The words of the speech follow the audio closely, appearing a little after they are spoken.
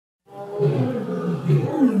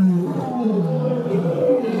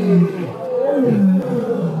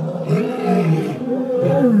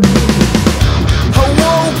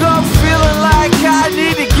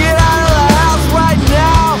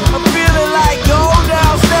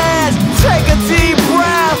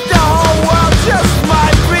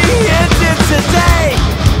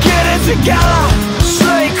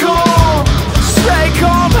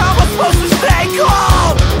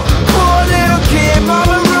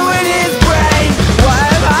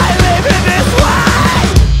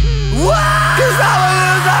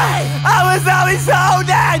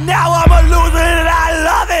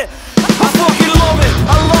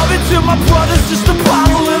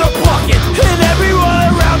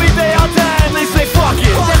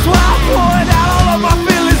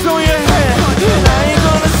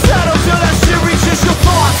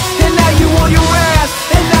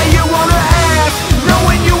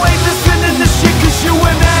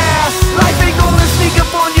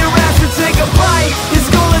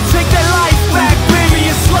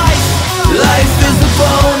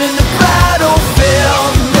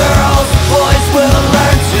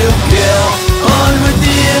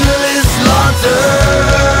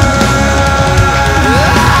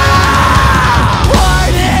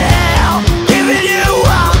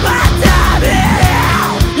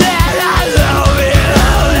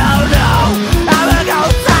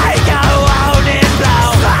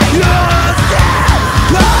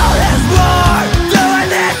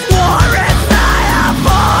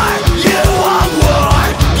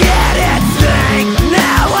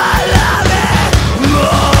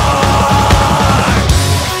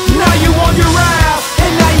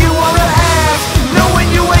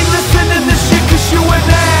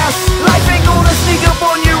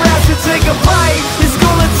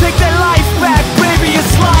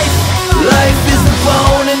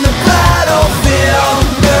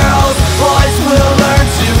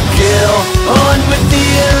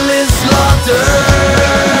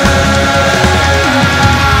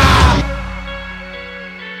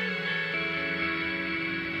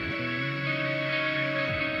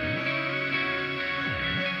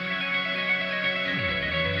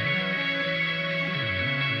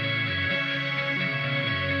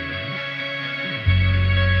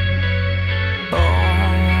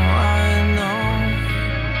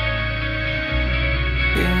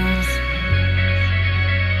Yes,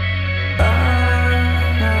 I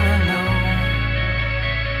never know.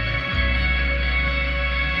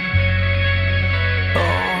 All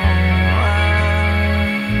I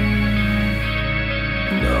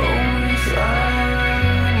know is I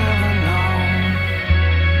never know.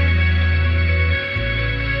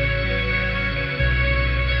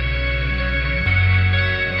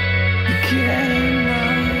 You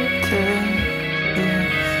cannot take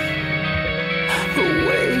this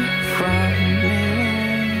away from me.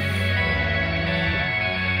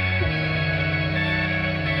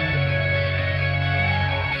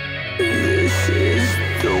 This is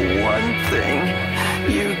the one thing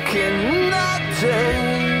you cannot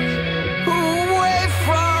take away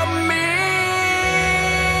from me.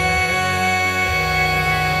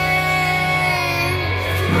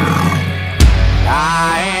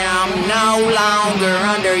 I am no longer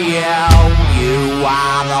under you. You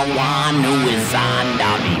are the one who is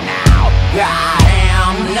under me now. I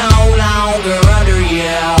am no longer under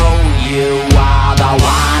you. You are the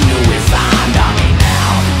one who is under me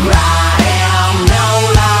now. I am no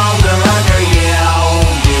longer under you.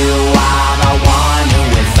 You are the one who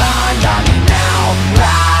is under me now.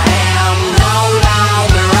 I am no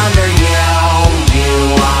longer under you. You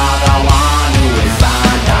are the one who is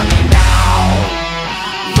under me now.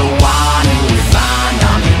 The one who is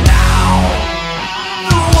under me now.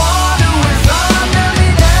 The one who is under me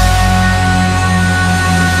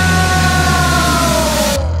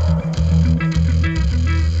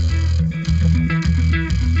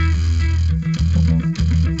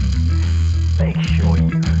Make sure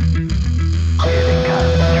you really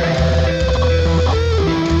concentrate.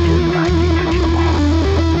 Just like you put your mark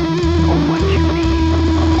on what you need.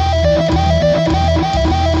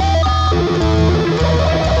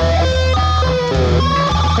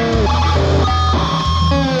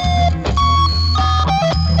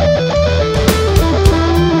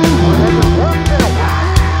 Every once in a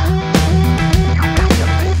while, you got to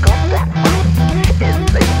pick up that mic and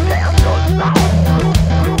lay down the law.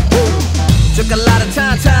 Took a lot of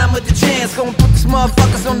time with the chance. Gonna put these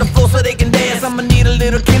motherfuckers on the floor so they can dance. I'ma need a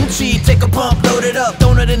little kimchi, take a pump, load it up.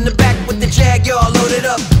 Throw it in the back with the Jaguar, load it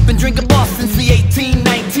up. Been drinking boss since the 18,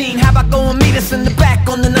 19. How about go and meet us in the back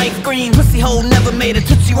on the ninth green? Pussy hole never made a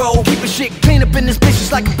Tootsie Roll. Keep a shit clean up in this bitch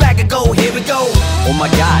just like a bag of gold. Here we go. Oh my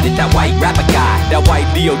god, it's that white rapper guy. That white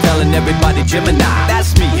Leo telling everybody Gemini.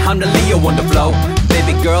 That's me, I'm the Leo on the flow.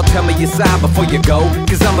 Baby girl, tell me your sign before you go.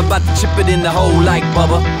 Cause I'm about to chip it in the hole like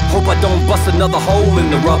Bubba. Hope I don't bust another hole in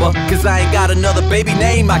the rubber. Cause I ain't got another baby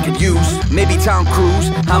name I could use. Maybe Tom Cruise,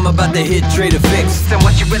 I'm about to hit Trader Vic's. And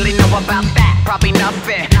what you really know about that? Probably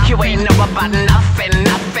nothing. You ain't know about nothing,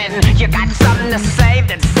 nothing. You got something to say,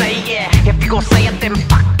 then say yeah. If you gon' say it, then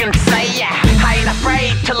fucking say yeah. I ain't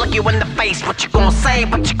afraid to look you in the face. What you gon' say?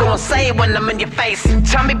 What you gon' say when I'm in your face?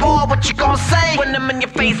 Tell me, boy, what you gon' say when I'm in your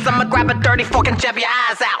face? I'ma grab a dirty fork and jab your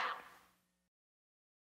eyes out.